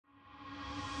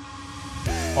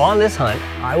On this hunt,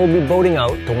 I will be boating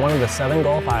out to one of the 7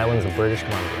 Gulf Islands of British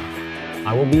Columbia.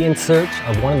 I will be in search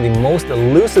of one of the most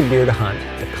elusive deer to hunt,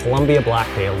 the Columbia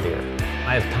Blacktail deer.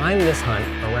 I have timed this hunt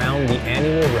around the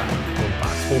annual rut where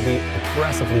bucks will be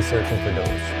aggressively searching for does.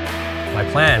 My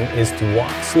plan is to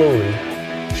walk slowly,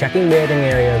 checking bedding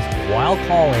areas while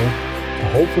calling to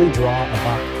hopefully draw a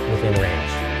buck within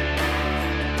range.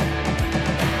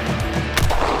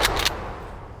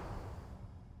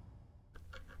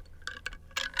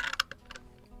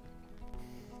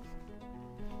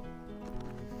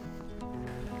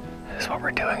 What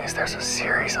we're doing is there's a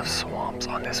series of swamps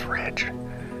on this ridge.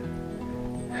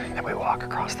 And we walk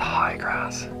across the high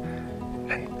grass.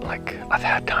 And like, I've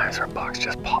had times where bucks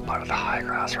just pop out of the high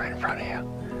grass right in front of you.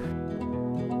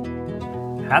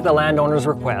 At the landowner's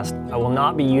request, I will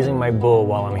not be using my bow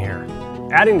while I'm here.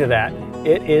 Adding to that,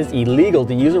 it is illegal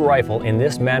to use a rifle in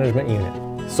this management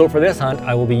unit. So for this hunt,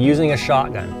 I will be using a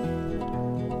shotgun.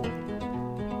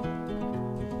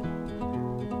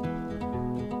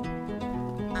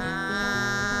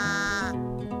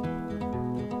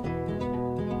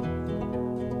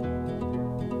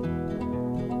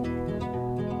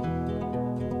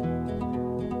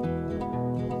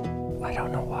 I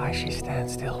don't know why she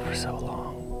stands still for so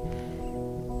long.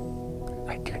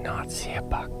 I do not see a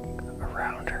buck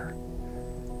around her.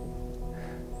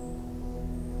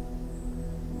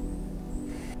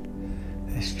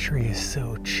 This tree is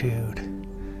so chewed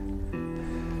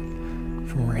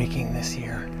from raking this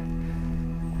year.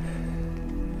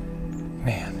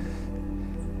 Man,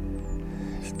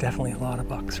 there's definitely a lot of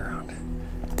bucks around.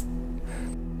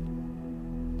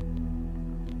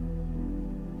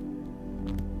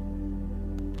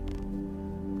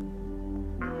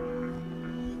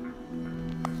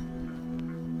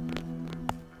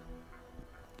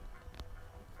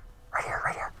 Right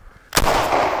here.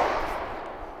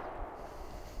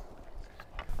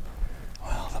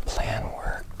 Well, the plan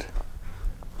worked.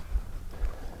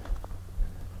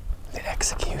 The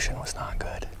execution was not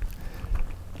good.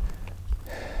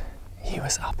 He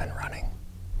was up and running.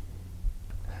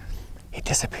 He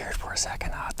disappeared for a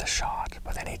second at the shot,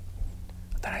 but then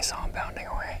I saw him bounding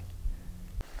away.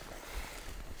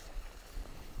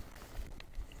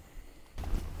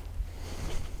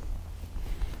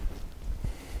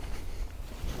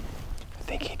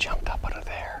 I think he jumped up out of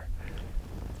there.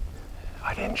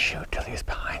 I didn't shoot till he was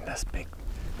behind this big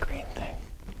green thing.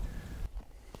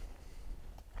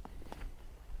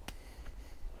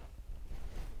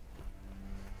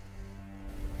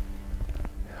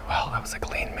 Well, that was a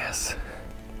clean miss.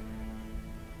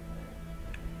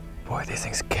 Boy, these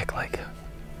things kick like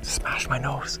smash my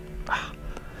nose.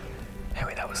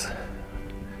 Anyway,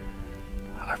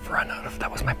 I've run out of,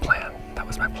 that was my plan. That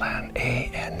was my plan,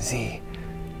 A and Z.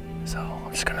 So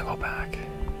I'm just gonna go back.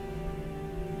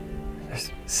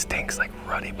 This stinks like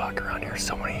ruddy buck around here,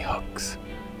 so many hooks.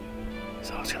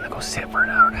 So I was gonna go sit for an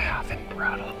hour and a half and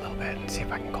rattle a little bit and see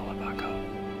if I can call it back out.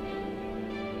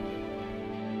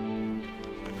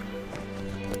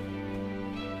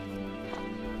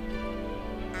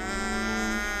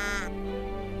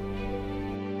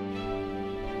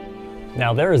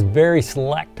 Now there is very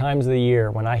select times of the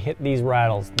year when I hit these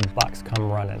rattles, the bucks come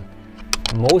running.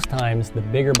 Most times the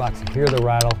bigger bucks hear the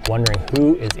rattle wondering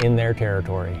who is in their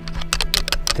territory.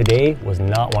 Today was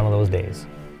not one of those days.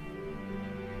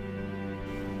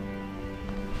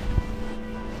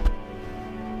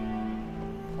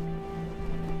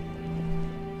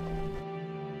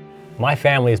 My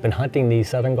family has been hunting these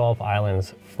Southern Gulf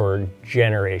Islands for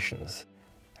generations.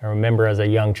 I remember as a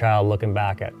young child looking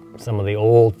back at some of the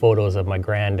old photos of my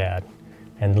granddad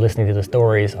and listening to the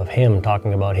stories of him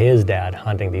talking about his dad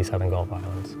hunting these Southern Gulf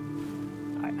Islands.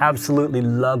 I absolutely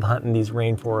love hunting these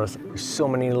rainforests. There's so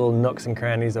many little nooks and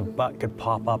crannies a buck could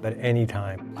pop up at any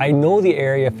time. I know the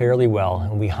area fairly well,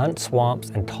 and we hunt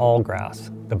swamps and tall grass.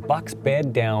 The bucks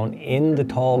bed down in the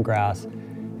tall grass,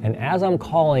 and as I'm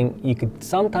calling, you could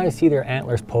sometimes see their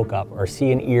antlers poke up or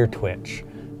see an ear twitch.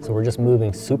 So we're just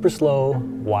moving super slow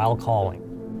while calling.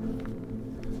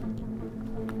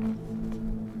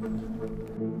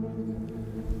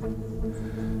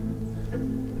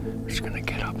 We're just gonna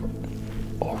get up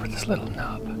over this little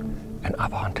nub and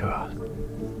up onto a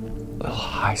little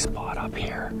high spot up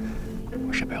here.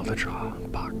 We should be able to draw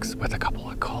bucks with a couple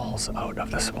of calls out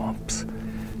of the swamps.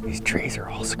 These trees are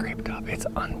all scraped up. It's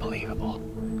unbelievable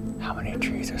how many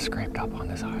trees are scraped up on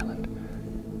this island.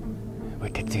 We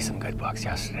did see some good bucks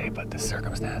yesterday, but the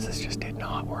circumstances just did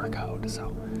not work out,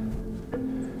 so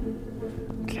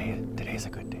today's a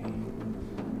good day.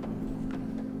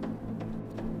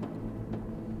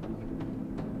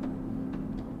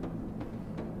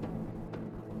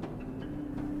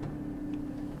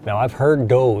 Now I've heard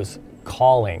does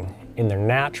calling in their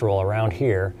natural around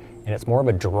here, and it's more of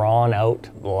a drawn out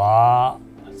blah,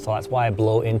 so that's why I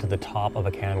blow into the top of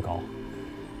a can call.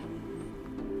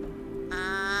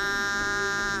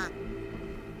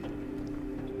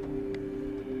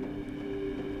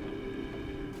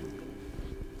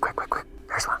 Quick, quick, quick.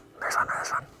 There's one, there's one,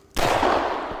 there's one.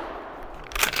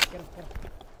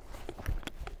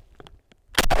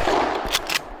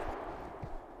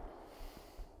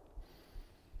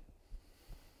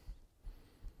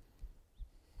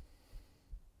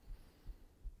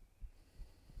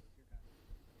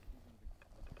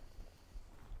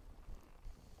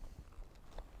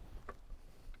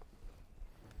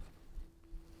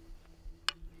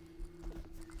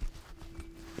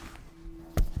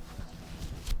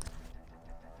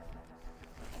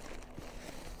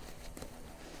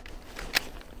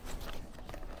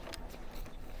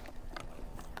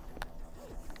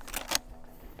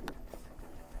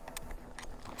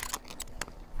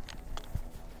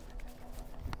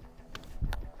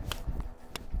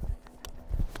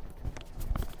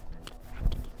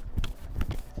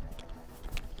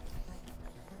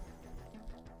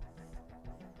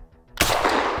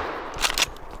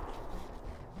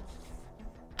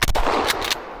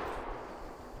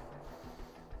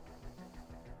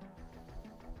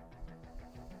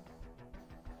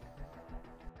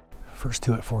 First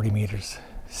two at 40 meters,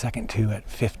 second two at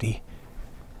 50.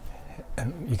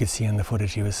 And you could see in the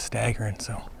footage he was staggering,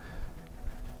 so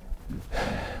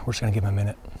we're just gonna give him a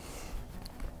minute.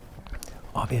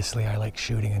 Obviously I like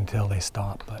shooting until they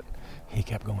stop, but he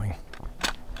kept going.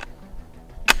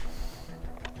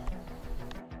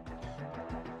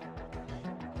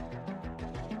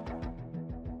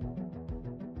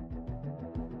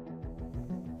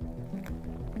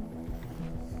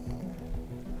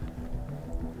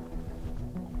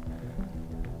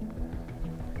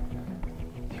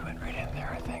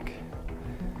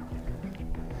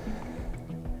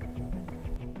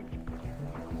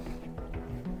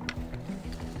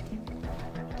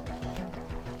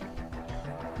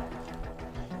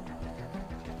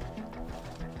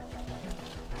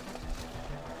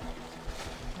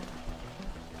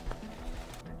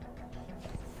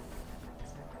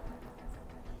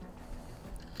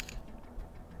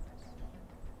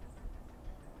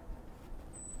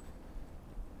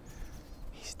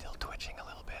 Still twitching a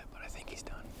little bit, but I think he's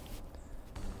done.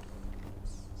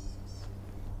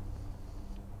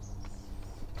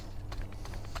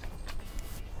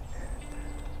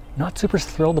 Not super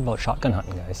thrilled about shotgun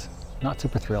hunting, guys. Not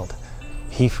super thrilled.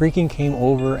 He freaking came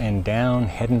over and down,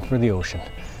 heading for the ocean.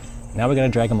 Now we gotta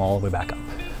drag him all the way back up.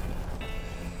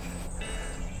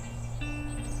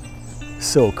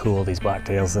 So cool, these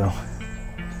blacktails though.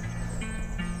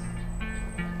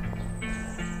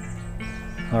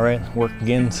 All right, work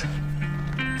begins.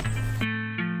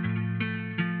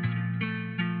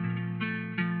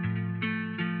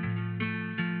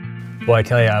 Well, I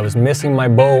tell you, I was missing my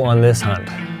bow on this hunt.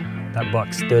 That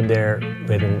buck stood there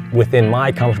within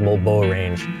my comfortable bow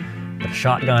range. But a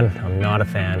shotgun, I'm not a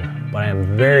fan, but I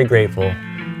am very grateful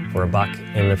for a buck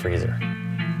in the freezer.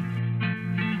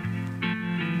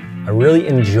 I really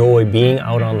enjoy being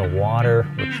out on the water,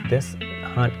 which this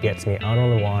hunt gets me out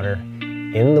on the water,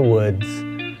 in the woods,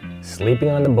 sleeping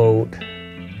on the boat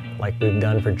like we've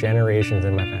done for generations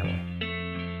in my family.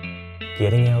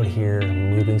 Getting out here,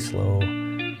 moving slow,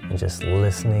 and just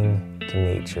listening to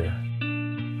nature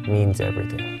means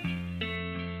everything.